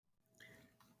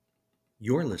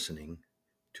You're listening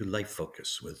to Life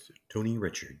Focus with Tony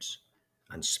Richards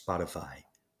on Spotify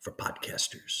for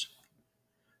podcasters.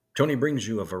 Tony brings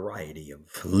you a variety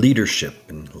of leadership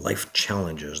and life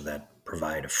challenges that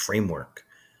provide a framework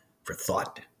for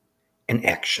thought and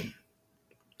action.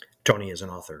 Tony is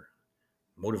an author,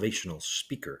 motivational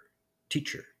speaker,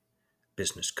 teacher,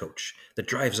 business coach that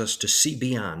drives us to see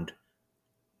beyond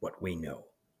what we know.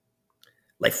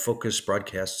 Life Focus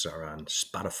broadcasts are on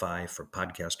Spotify for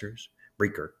podcasters,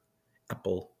 Breaker,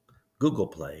 Apple, Google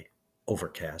Play,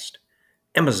 Overcast,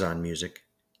 Amazon Music,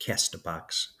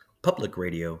 Castbox, Public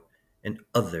Radio, and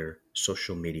other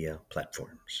social media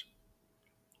platforms.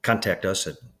 Contact us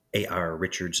at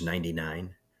arrichards99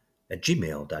 at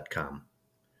gmail.com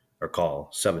or call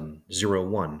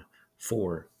 701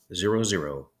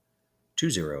 400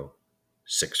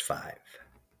 2065.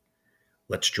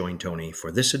 Let's join Tony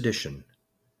for this edition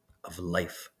of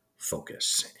Life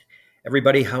Focus.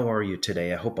 Everybody, how are you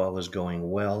today? I hope all is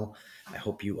going well. I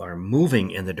hope you are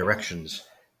moving in the directions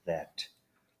that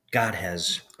God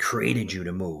has created you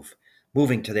to move,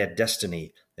 moving to that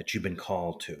destiny that you've been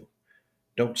called to.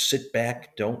 Don't sit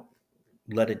back. Don't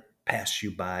let it pass you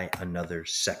by another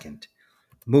second.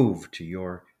 Move to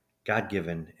your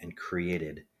God-given and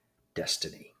created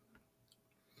destiny.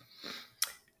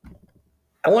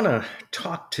 I want to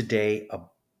talk today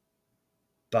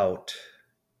about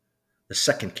the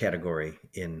second category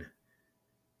in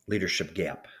leadership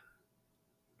gap.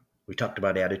 We talked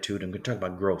about attitude. I'm going to talk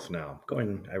about growth now.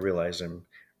 I realize I'm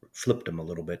flipped them a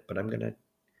little bit, but I'm going to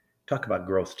talk about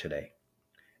growth today.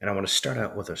 And I want to start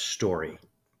out with a story.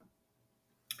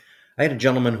 I had a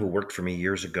gentleman who worked for me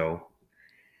years ago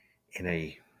in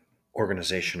a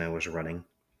organization I was running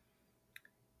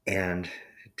and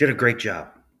did a great job,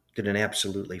 did an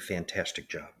absolutely fantastic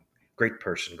job. Great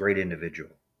person, great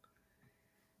individual.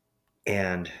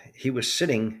 And he was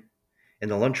sitting in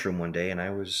the lunchroom one day and I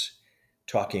was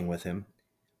talking with him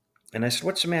and I said,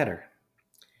 "What's the matter?"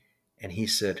 And he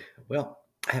said, "Well,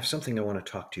 I have something I want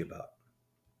to talk to you about."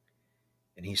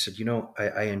 And he said,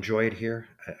 I enjoy it here.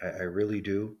 I really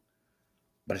do,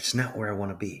 but it's not where I want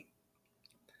to be.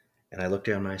 And I looked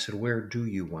at him and I said, "Where do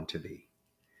you want to be?"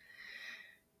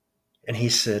 And he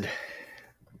said,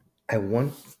 "I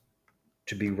want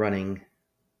to be running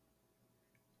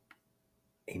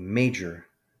a major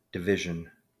division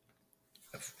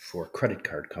for a credit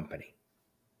card company."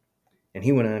 And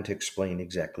he went on to explain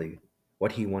exactly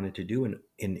what he wanted to do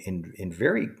in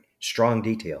very strong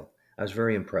detail. I was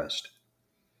very impressed.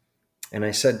 And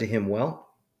I said to him,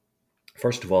 "Well,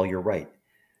 first of all, you're right.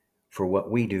 For what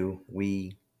we do,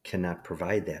 we cannot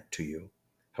provide that to you.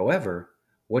 However,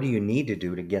 what do you need to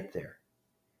do to get there?"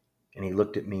 And he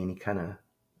looked at me and he kind of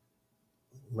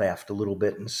laughed a little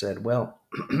bit and said, "Well,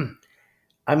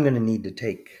 I'm going to need to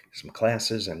take some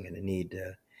classes. I'm going to need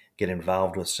to get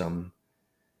involved with some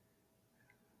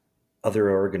other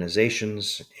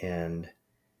organizations and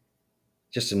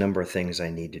just a number of things I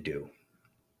need to do."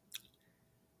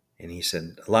 And he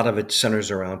said, "A lot of it centers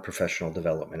around professional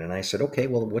development." And I said, "Okay,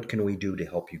 well, what can we do to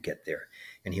help you get there?"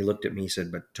 And he looked at me and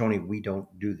said, "But Tony, we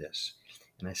don't do this."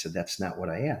 And I said, "That's not what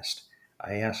I asked.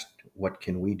 I asked, what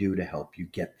can we do to help you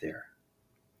get there?"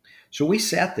 So we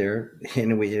sat there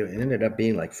and it ended up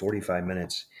being like 45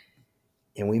 minutes.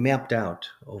 And we mapped out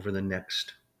over the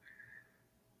next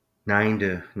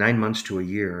 9 months to a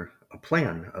year a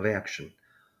plan of action.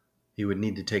 He would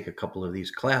need to take a couple of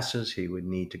these classes. He would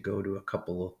need to go to a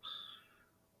couple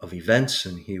of events,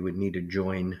 and he would need to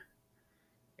join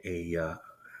a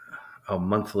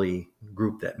monthly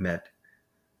group that met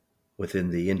within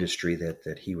the industry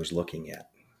that he was looking at.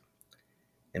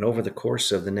 And over the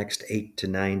course of the next 8 to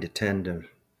 9 to 10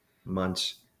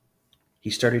 months, he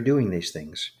started doing these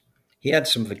things. He had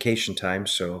some vacation time,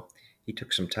 so he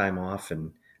took some time off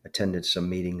and attended some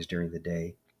meetings during the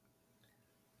day.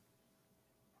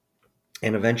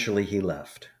 And eventually he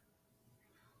left.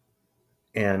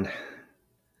 And,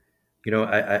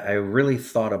 I really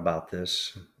thought about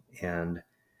this, and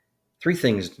three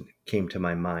things came to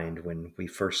my mind when we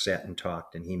first sat and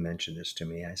talked, and he mentioned this to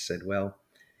me. I said, well,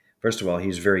 first of all,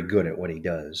 he's very good at what he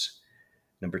does.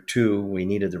 Number two, we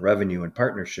needed the revenue and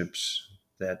partnerships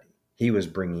that he was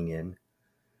bringing in.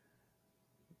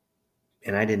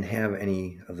 And I didn't have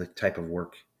any of the type of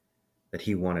work that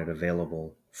he wanted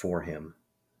available for him.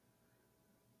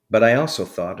 But I also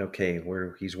thought, okay,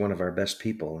 he's one of our best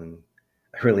people, and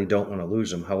I really don't want to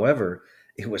lose him. However,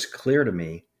 it was clear to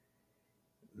me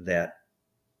that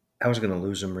I was going to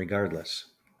lose him regardless.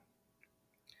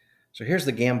 So here's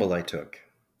the gamble I took.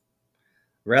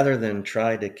 Rather than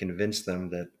try to convince them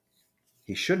that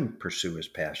he shouldn't pursue his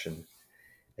passion,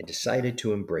 I decided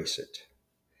to embrace it.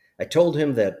 I told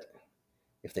him that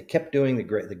if they kept doing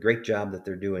the great job that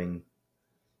they're doing,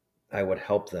 I would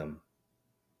help them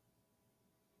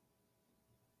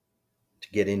to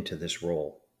get into this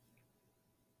role.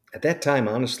 At that time,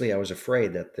 honestly, I was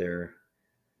afraid that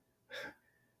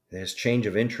his change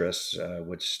of interests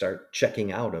would start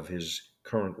checking out of his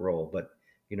current role. But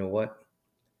you know what?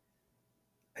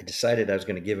 I decided I was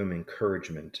going to give him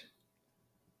encouragement.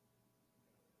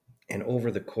 And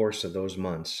over the course of those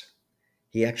months,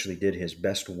 he actually did his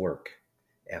best work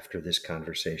after this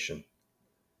conversation.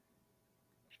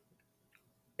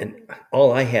 And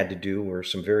all I had to do were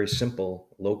some very simple,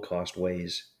 low-cost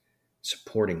ways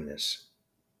supporting this.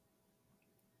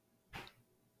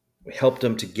 We helped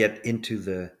him to get into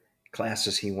the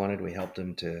classes he wanted. We helped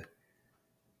him to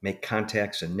make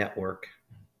contacts and network.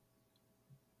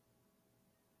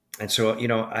 And so,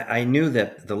 I knew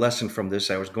that the lesson from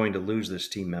this, I was going to lose this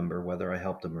team member, whether I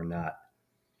helped him or not.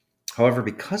 However,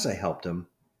 because I helped him,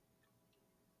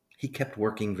 he kept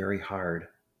working very hard.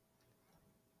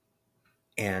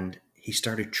 And he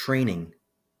started training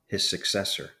his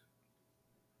successor.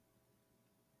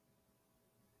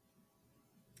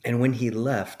 And when he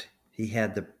left, he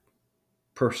had the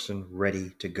person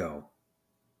ready to go.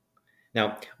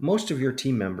 Now, most of your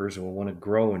team members will want to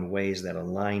grow in ways that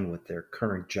align with their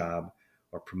current job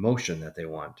or promotion that they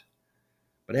want.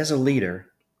 But as a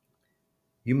leader,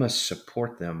 you must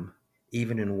support them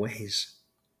even in ways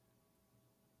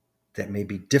that may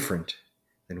be different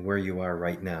than where you are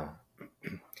right now.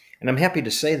 And I'm happy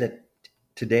to say that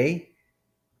today,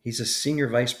 he's a senior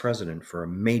vice president for a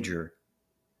major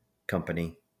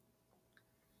company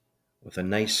with a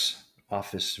nice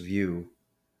office view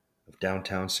of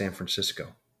downtown San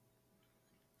Francisco.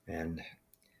 And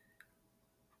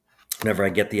whenever I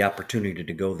get the opportunity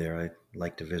to go there, I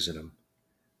like to visit him.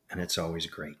 And it's always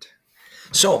great.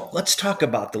 So let's talk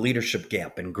about the leadership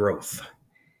gap and growth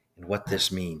and what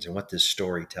this means and what this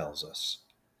story tells us.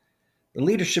 The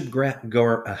leadership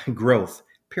growth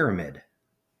pyramid.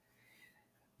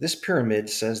 This pyramid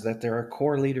says that there are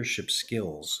core leadership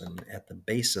skills, and at the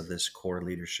base of this core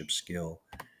leadership skill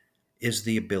is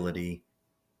the ability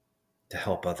to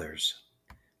help others,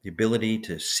 the ability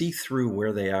to see through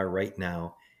where they are right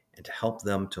now and to help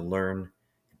them to learn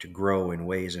and to grow in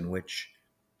ways in which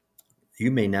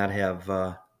you may not have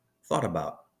thought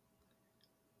about.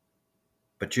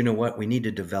 But you know what? We need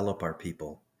to develop our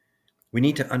people. We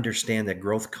need to understand that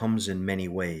growth comes in many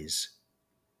ways.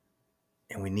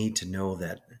 And we need to know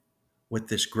that with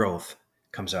this growth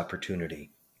comes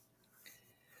opportunity.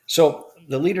 So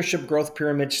the leadership growth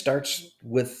pyramid starts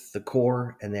with the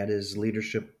core, and that is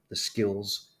leadership, the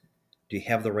skills. Do you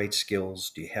have the right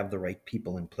skills? Do you have the right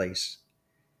people in place?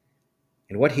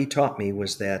 And what he taught me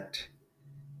was that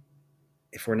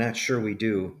if we're not sure we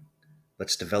do,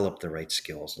 let's develop the right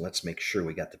skills. Let's make sure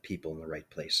we got the people in the right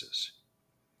places,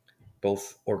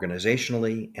 both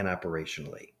organizationally and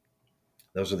operationally.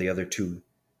 Those are the other two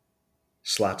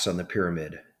slots on the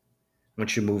pyramid.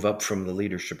 Once you move up from the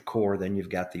leadership core, then you've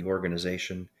got the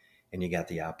organization and you got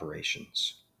the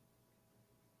operations.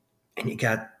 And you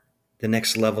got the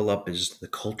next level up is the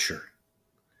culture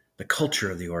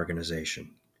of the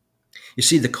organization. You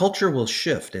see, the culture will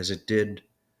shift as it did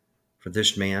for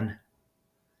this man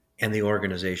and the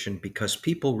organization because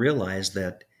people realize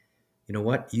that, you know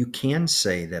what, you can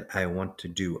say that I want to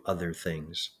do other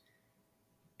things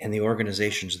and the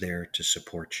organization's there to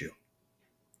support you.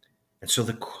 And so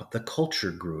the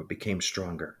culture grew, it became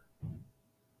stronger.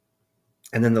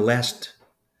 And then the last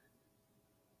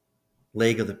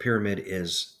leg of the pyramid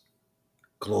is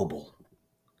global.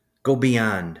 Go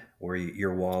beyond where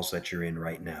your walls that you're in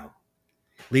right now.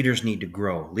 Leaders need to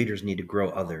grow. Leaders need to grow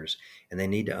others, and they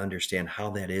need to understand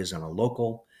how that is on a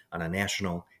local, on a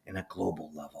national, and a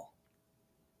global level.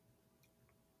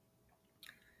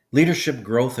 Leadership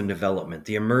growth and development,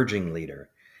 the emerging leader.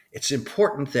 It's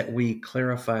important that we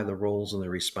clarify the roles and the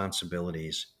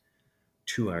responsibilities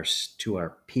to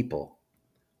our people,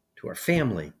 to our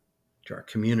family, to our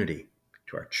community,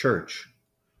 to our church.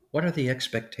 What are the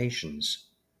expectations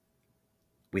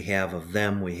we have of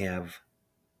them, we have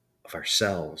of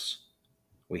ourselves,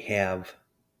 we have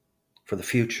for the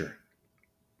future?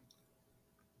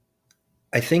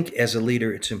 I think as a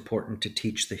leader, it's important to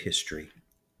teach the history.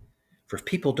 For if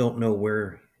people don't know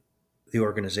where the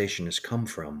organization has come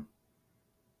from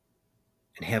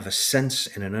and have a sense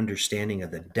and an understanding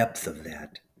of the depth of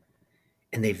that,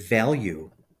 and they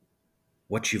value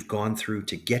what you've gone through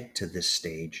to get to this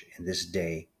stage and this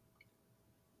day,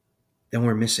 then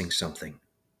we're missing something.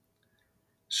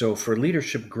 So for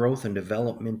leadership growth and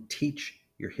development, teach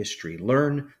your history,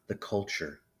 learn the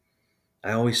culture,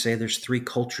 I always say there's three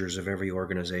cultures of every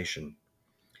organization.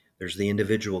 There's the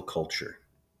individual culture,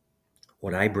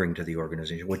 what I bring to the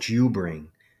organization, what you bring,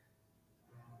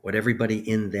 what everybody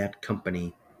in that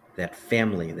company, that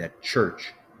family, that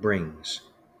church brings,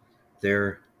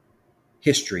 their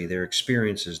history, their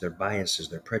experiences, their biases,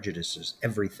 their prejudices,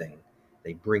 everything.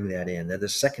 They bring that in. Then the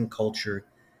second culture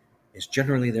is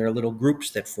generally there are little groups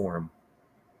that form.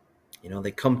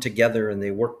 They come together and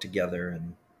they work together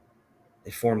and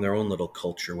they form their own little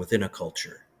culture within a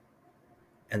culture.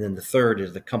 And then the third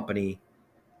is the company,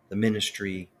 the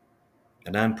ministry,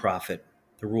 a nonprofit,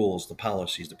 the rules, the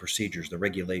policies, the procedures, the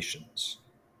regulations.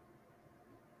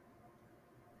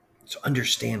 So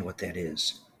understand what that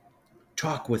is.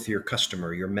 Talk with your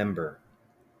customer, your member,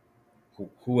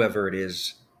 whoever it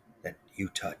is that you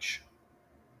touch.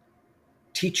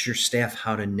 Teach your staff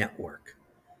how to network,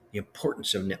 the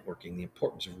importance of networking, the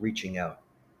importance of reaching out,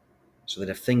 so that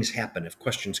if things happen, if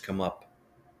questions come up,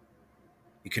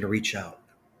 you can reach out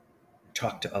and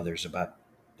talk to others about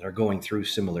that are going through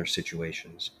similar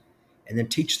situations. And then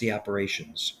teach the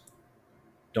operations.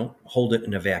 Don't hold it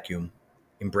in a vacuum.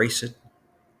 Embrace it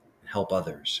and help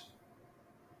others.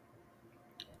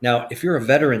 Now, if you're a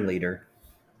veteran leader,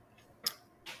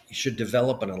 you should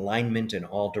develop an alignment in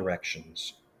all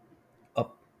directions,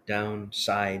 up, down,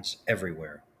 sides,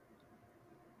 everywhere.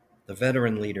 The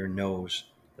veteran leader knows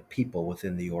the people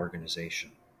within the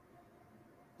organization.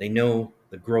 They know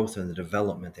the growth and the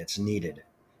development that's needed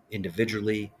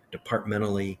individually,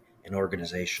 departmentally, and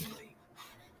organizationally.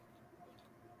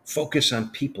 Focus on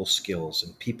people skills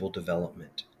and people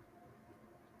development.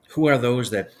 Who are those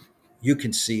that you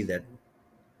can see that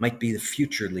might be the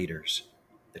future leaders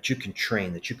that you can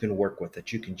train, that you can work with,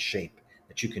 that you can shape,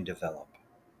 that you can develop?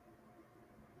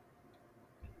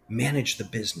 Manage the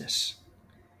business.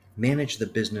 Manage the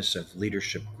business of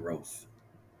leadership growth.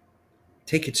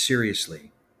 Take it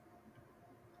seriously.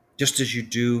 Just as you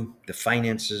do the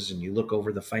finances and you look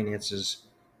over the finances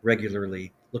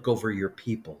regularly, look over your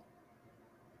people.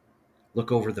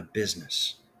 Look over the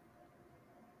business.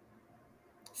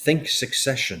 Think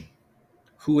succession.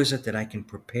 Who is it that I can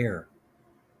prepare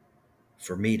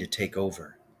for me to take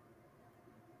over?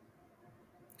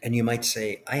 And you might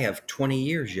say, I have 20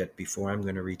 years yet before I'm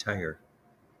going to retire.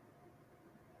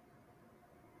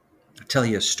 I'll tell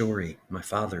you a story. My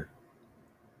father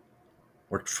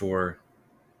worked for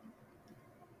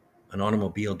an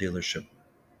automobile dealership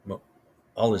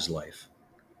all his life.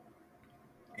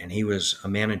 And he was a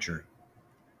manager.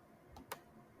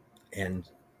 And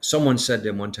someone said to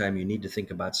him one time, you need to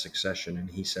think about succession. And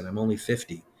he said, I'm only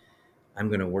 50. I'm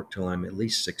going to work till I'm at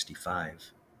least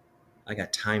 65. I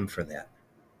got time for that.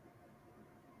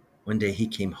 One day he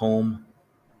came home,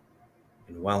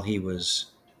 and while he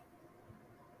was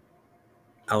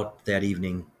out that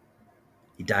evening,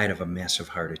 he died of a massive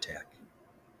heart attack.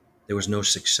 There was no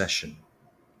succession.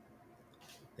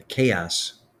 The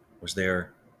chaos was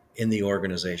there in the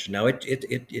organization. Now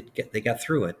they got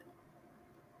through it,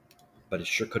 but it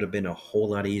sure could have been a whole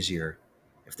lot easier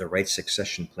if the right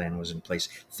succession plan was in place.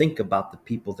 Think about the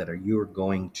people that you're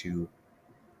going to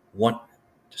want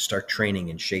to start training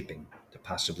and shaping to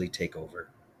possibly take over.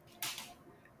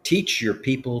 Teach your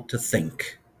people to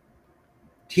think.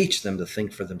 Teach them to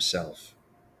think for themselves.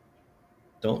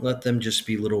 Don't let them just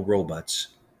be little robots.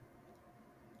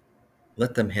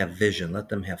 Let them have vision. Let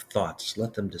them have thoughts.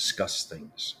 Let them discuss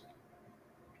things.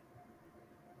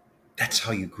 That's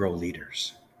how you grow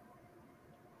leaders.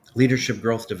 Leadership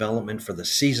growth development for the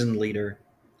seasoned leader.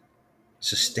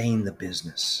 Sustain the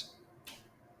business.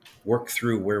 Work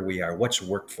through where we are, what's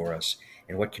worked for us,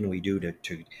 and what can we do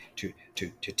to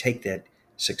take that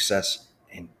success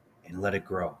and let it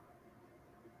grow.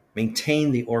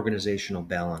 Maintain the organizational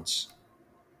balance.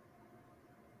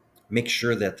 Make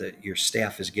sure that your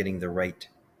staff is getting the right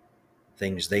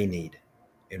things they need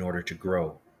in order to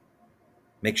grow.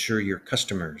 Make sure your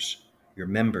customers, your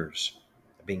members,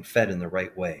 are being fed in the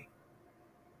right way.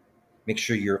 Make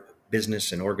sure your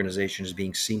business and organization is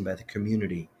being seen by the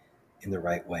community in the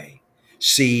right way.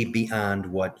 See beyond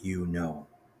what you know.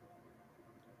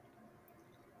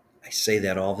 I say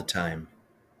that all the time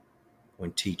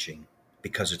when teaching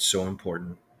because it's so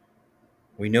important.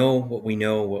 We know what we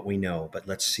know, but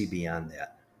let's see beyond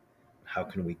that. How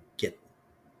can we get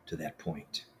to that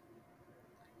point?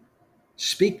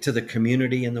 Speak to the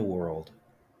community and the world.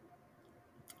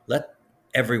 Let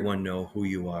everyone know who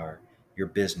you are, your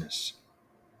business.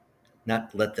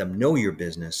 Not let them know your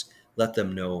business, let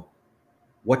them know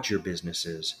what your business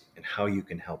is and how you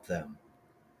can help them.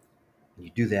 And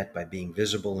you do that by being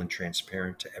visible and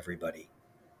transparent to everybody.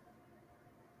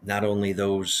 Not only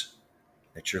those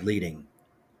that you're leading,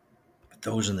 but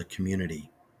those in the community,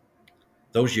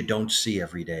 those you don't see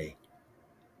every day.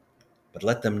 But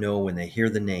let them know when they hear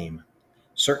the name,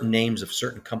 certain names of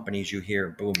certain companies you hear,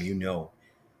 boom, you know,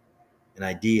 an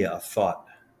idea, a thought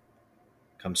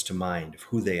comes to mind of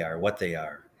who they are, what they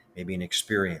are, maybe an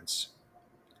experience.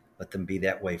 Let them be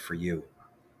that way for you.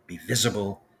 Be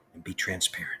visible and be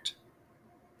transparent.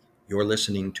 You're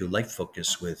listening to Life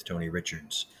Focus with Tony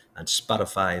Richards on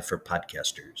Spotify for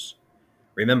podcasters.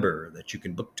 Remember that you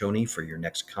can book Tony for your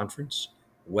next conference,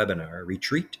 webinar,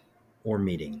 retreat, or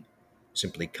meeting.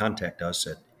 Simply contact us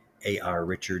at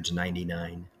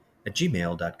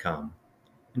arrichards99@gmail.com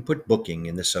and put booking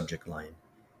in the subject line,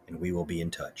 and we will be in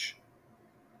touch.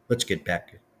 Let's get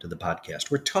back to the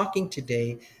podcast. We're talking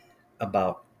today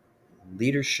about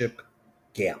leadership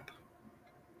gap,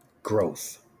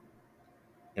 growth,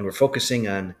 and we're focusing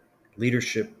on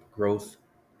leadership growth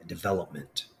and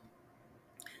development,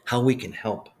 how we can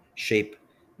help shape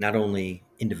not only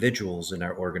individuals in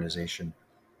our organization,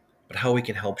 but how we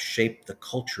can help shape the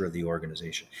culture of the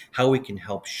organization, how we can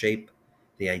help shape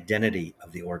the identity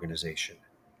of the organization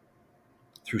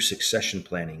through succession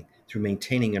planning, through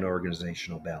maintaining an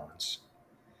organizational balance,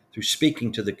 through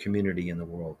speaking to the community and the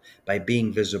world, by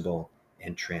being visible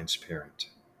and transparent.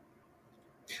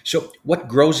 So, what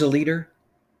grows a leader?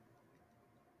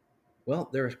 Well,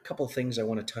 there are a couple of things I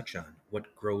want to touch on.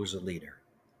 What grows a leader?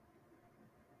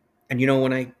 And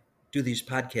when I do these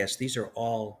podcasts, these are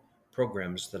all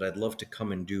programs that I'd love to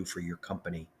come and do for your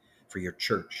company, for your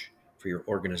church, for your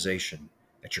organization,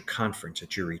 at your conference,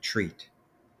 at your retreat.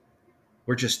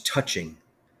 We're just touching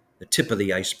the tip of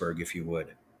the iceberg, if you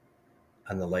would,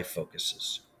 on the life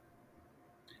focuses.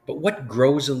 But what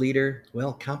grows a leader?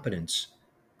 Well, competence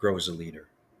grows a leader.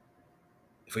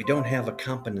 If we don't have a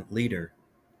competent leader,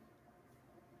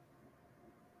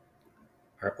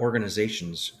 our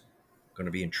organization's going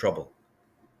to be in trouble.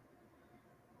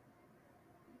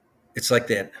 It's like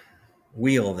that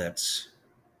wheel that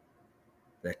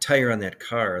tire on that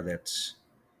car that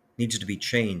needs to be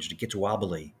changed. It gets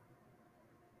wobbly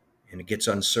and it gets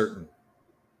uncertain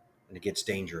and it gets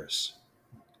dangerous.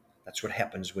 That's what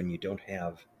happens when you don't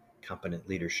have competent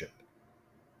leadership.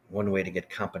 One way to get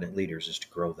competent leaders is to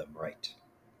grow them right.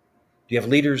 Do you have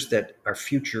leaders that are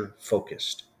future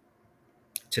focused?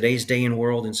 Today's day and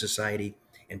world and society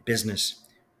and business,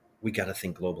 we got to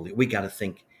think globally. We got to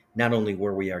think not only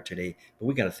where we are today, but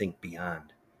we got to think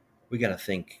beyond. We got to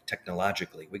think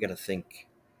technologically. We got to think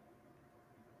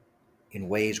in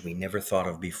ways we never thought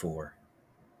of before.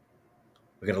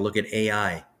 We got to look at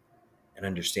AI and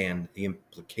understand the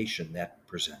implication that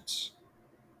presents.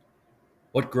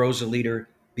 What grows a leader?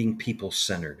 Being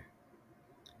people-centered,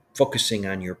 focusing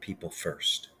on your people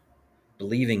first,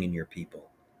 believing in your people,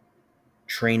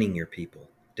 training your people,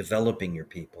 developing your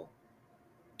people,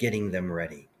 getting them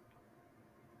ready.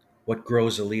 What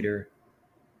grows a leader?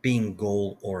 Being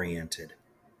goal-oriented.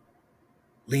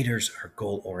 Leaders are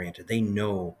goal-oriented. They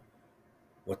know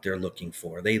what they're looking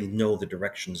for. They know the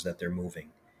directions that they're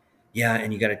moving. Yeah,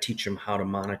 and you got to teach them how to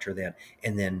monitor that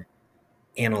and then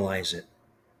analyze it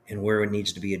and where it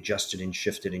needs to be adjusted and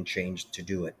shifted and changed to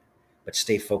do it. But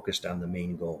stay focused on the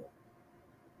main goal.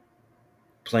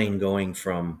 Plane going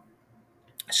from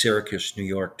Syracuse, New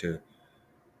York to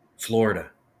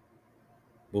Florida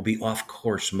will be off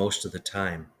course most of the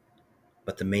time,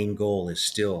 but the main goal is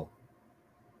still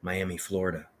Miami,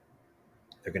 Florida.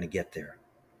 They're going to get there.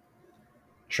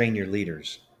 Train your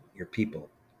leaders, your people,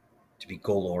 to be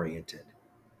goal-oriented.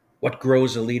 What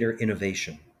grows a leader?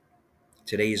 Innovation.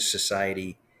 Today's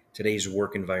society, today's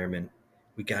work environment,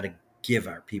 we got to give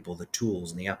our people the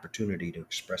tools and the opportunity to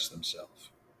express themselves.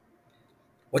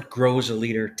 What grows a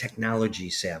leader? Technology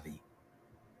savvy.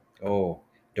 Oh,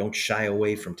 don't shy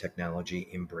away from technology.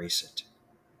 Embrace it.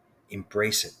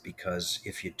 Embrace it, because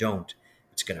if you don't,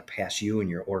 it's going to pass you and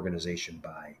your organization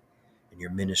by and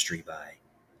your ministry by.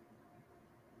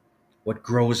 What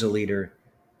grows a leader?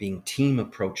 Being team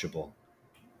approachable.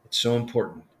 It's so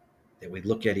important that we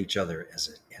look at each other as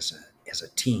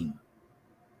a team.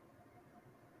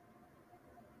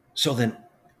 So then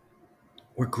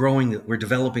we're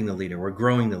developing the leader, we're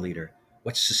growing the leader.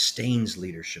 What sustains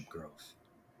leadership growth?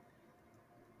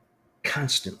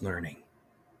 Constant learning.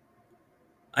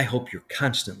 I hope you're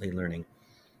constantly learning.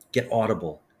 Get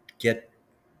Audible. Get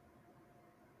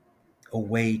a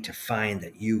way to find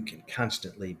that you can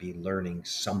constantly be learning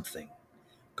something.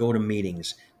 Go to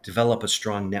meetings. Develop a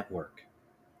strong network.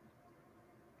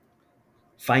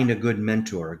 Find a good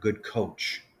mentor, a good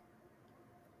coach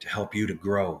to help you to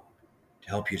grow, to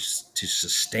help you to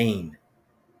sustain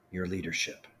your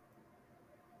leadership.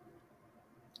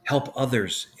 Help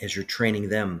others as you're training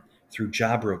them through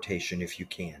job rotation if you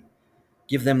can.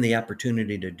 Give them the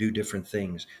opportunity to do different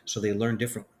things so they learn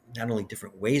not only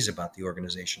different ways about the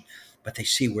organization, but they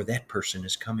see where that person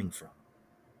is coming from.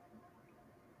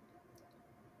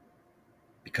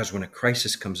 Because when a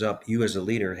crisis comes up, you as a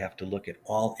leader have to look at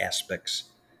all aspects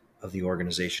of the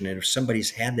organization. And if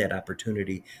somebody's had that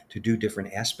opportunity to do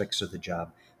different aspects of the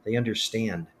job, they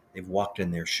understand, they've walked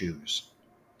in their shoes.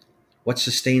 What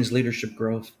sustains leadership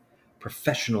growth?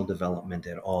 Professional development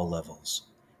at all levels.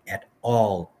 At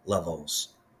all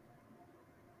levels.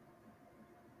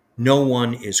 No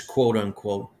one is quote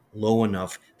unquote low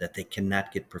enough that they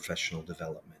cannot get professional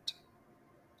development.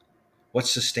 What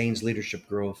sustains leadership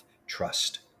growth?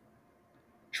 Trust.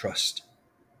 Trust.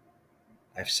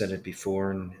 I've said it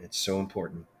before, and it's so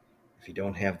important. If you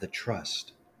don't have the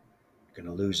trust, you're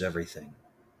going to lose everything.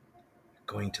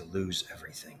 You're going to lose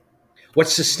everything. What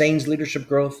sustains leadership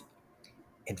growth?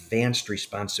 Advanced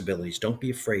responsibilities. Don't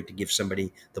be afraid to give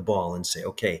somebody the ball and say,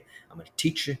 okay, I'm going to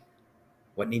teach you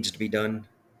what needs to be done.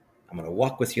 I'm going to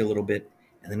walk with you a little bit,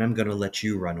 and then I'm going to let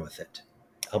you run with it.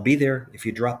 I'll be there if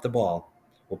you drop the ball.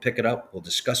 We'll pick it up. We'll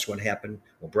discuss what happened.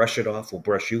 We'll brush it off. We'll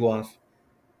brush you off.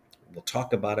 We'll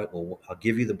talk about it. I'll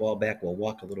give you the ball back. We'll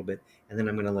walk a little bit, and then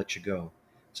I'm going to let you go.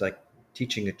 It's like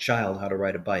teaching a child how to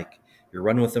ride a bike. You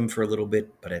run with them for a little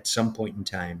bit, but at some point in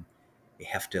time, you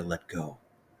have to let go.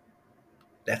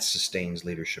 That sustains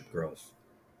leadership growth.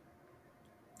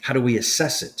 How do we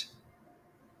assess it?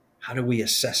 How do we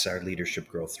assess our leadership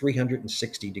growth?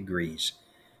 360 degrees,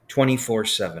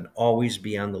 24/7. Always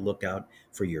be on the lookout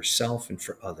for yourself and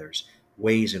for others.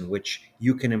 Ways in which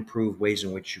you can improve, ways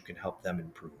in which you can help them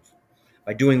improve.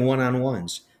 By doing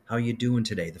one-on-ones, how are you doing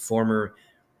today? The former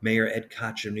Mayor Ed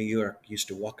Koch of New York used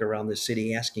to walk around the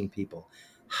city asking people,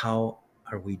 how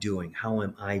are we doing? How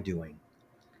am I doing?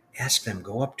 Ask them,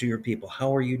 go up to your people.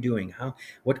 How are you doing?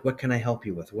 What can I help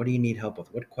you with? What do you need help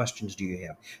with? What questions do you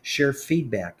have? Share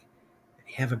feedback.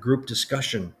 Have a group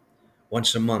discussion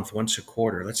once a month, once a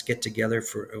quarter. Let's get together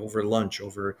for over lunch,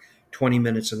 over 20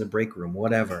 minutes in the break room,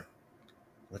 whatever.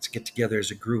 Let's get together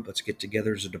as a group. Let's get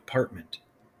together as a department.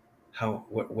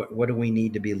 What do we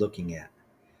need to be looking at?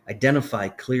 Identify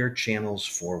clear channels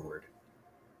forward.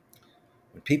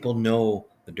 When people know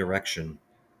the direction,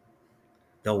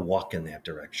 they'll walk in that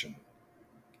direction.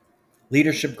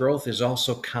 Leadership growth is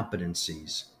also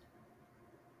competencies.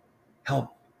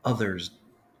 Help others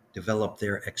develop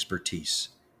their expertise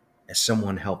as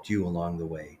someone helped you along the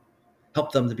way.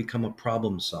 Help them to become a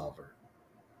problem solver,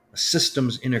 a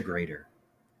systems integrator.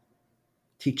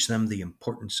 Teach them the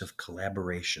importance of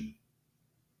collaboration.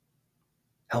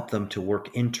 Help them to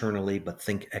work internally but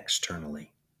think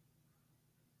externally.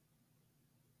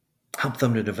 Help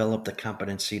them to develop the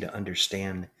competency to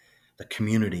understand the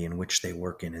community in which they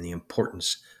work in and the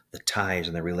importance, the ties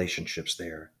and the relationships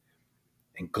there,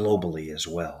 and globally as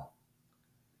well.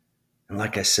 And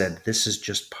like I said, this is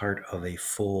just part of a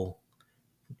full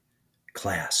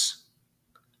class.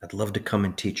 I'd love to come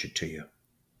and teach it to you.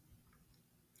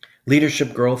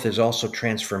 Leadership growth is also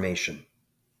transformation.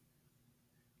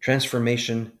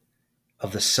 Transformation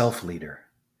of the self-leader,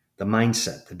 the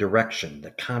mindset, the direction,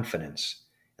 the confidence,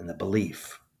 and the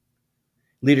belief.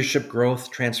 Leadership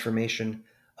growth, transformation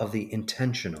of the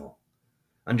intentional,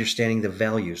 understanding the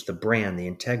values, the brand, the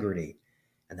integrity,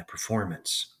 and the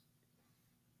performance.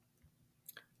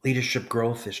 Leadership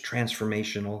growth is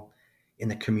transformational in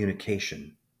the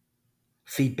communication,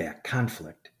 feedback,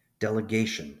 conflict,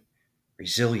 delegation,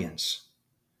 resilience,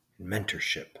 and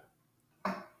mentorship.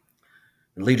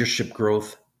 And leadership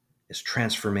growth is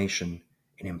transformation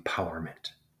and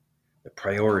empowerment. The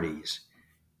priorities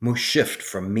move shift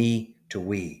from me to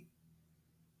we.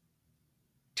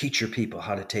 Teach your people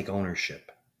how to take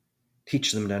ownership.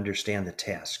 Teach them to understand the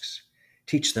tasks.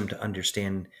 Teach them to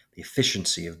understand the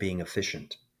efficiency of being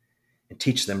efficient. And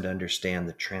teach them to understand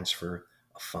the transfer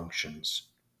of functions.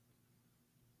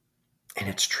 And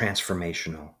it's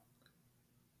transformational.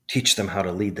 Teach them how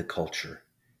to lead the culture,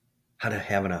 how to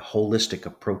have a holistic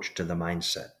approach to the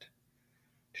mindset,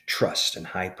 to trust in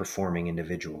high-performing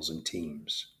individuals and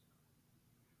teams.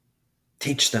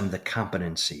 Teach them the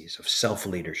competencies of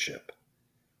self-leadership.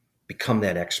 Become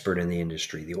that expert in the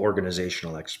industry, the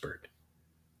organizational expert,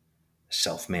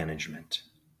 self-management.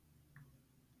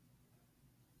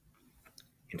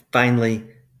 And finally,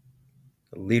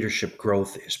 leadership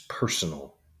growth is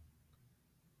personal.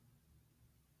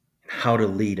 How to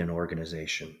lead an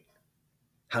organization,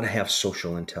 how to have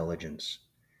social intelligence,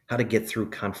 how to get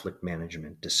through conflict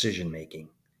management, decision-making,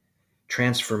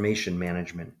 transformation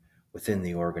management within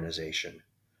the organization.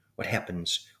 What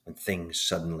happens when things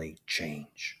suddenly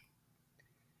change?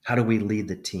 How do we lead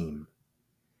the team?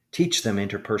 Teach them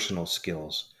interpersonal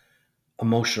skills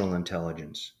emotional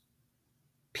intelligence,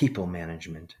 people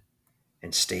management,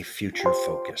 and stay future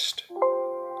focused.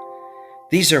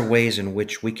 These are ways in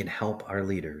which we can help our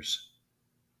leaders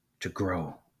to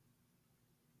grow.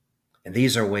 And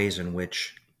these are ways in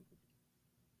which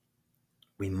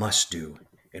we must do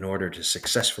in order to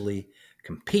successfully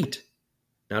compete,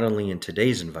 not only in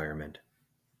today's environment,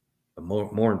 but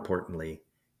more importantly,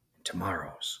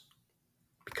 tomorrow's,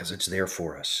 because it's there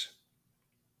for us.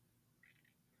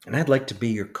 And I'd like to be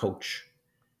your coach,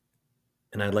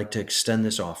 and I'd like to extend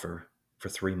this offer for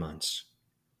 3 months.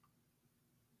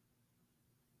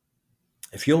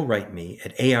 If you'll write me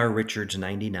at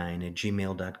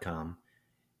arrichards99@gmail.com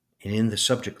and in the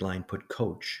subject line put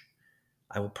coach,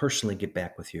 I will personally get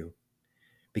back with you,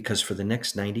 because for the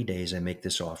next 90 days I make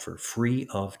this offer free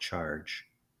of charge.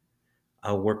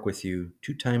 I'll work with you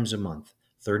 2 times a month,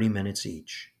 30 minutes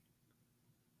each,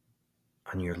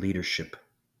 on your leadership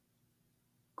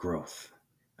growth,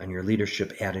 on your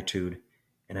leadership attitude,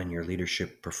 and on your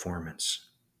leadership performance.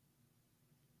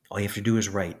 All you have to do is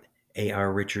write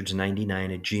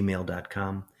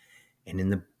arrichards99@gmail.com and in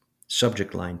the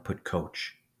subject line put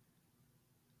coach.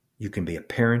 You can be a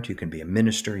parent, you can be a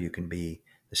minister, you can be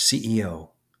the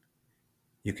CEO,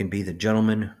 you can be the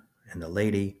gentleman and the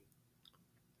lady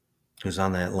who's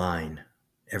on that line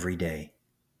every day,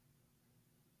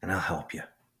 and I'll help you.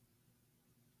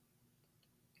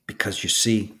 Because you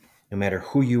see, no matter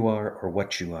who you are or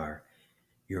what you are,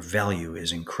 your value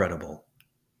is incredible,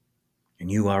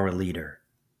 and you are a leader,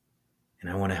 and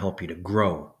I want to help you to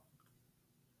grow,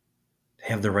 to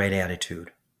have the right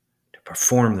attitude, to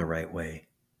perform the right way,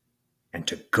 and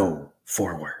to go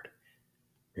forward.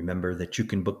 Remember that you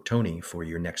can book Tony for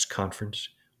your next conference,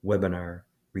 webinar,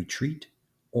 retreat,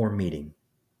 or meeting.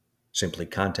 Simply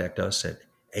contact us at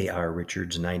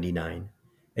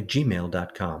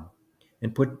arrichards99@gmail.com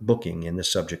and put booking in the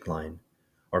subject line,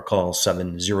 or call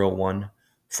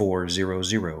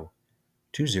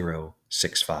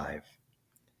 701-400-2065.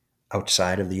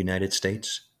 Outside of the United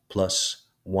States,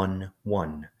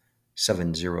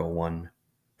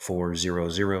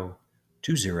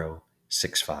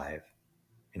 +1-701-400-2065,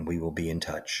 and we will be in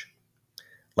touch.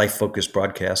 Life Focus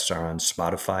broadcasts are on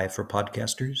Spotify for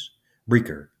podcasters,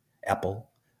 Breaker,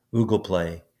 Apple, Google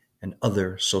Play, and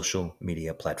other social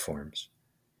media platforms.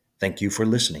 Thank you for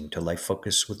listening to Life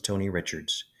Focus with Tony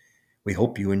Richards. We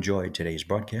hope you enjoyed today's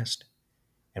broadcast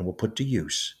and will put to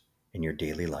use in your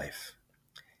daily life.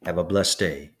 Have a blessed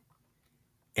day,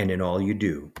 and in all you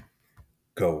do,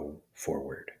 go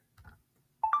forward.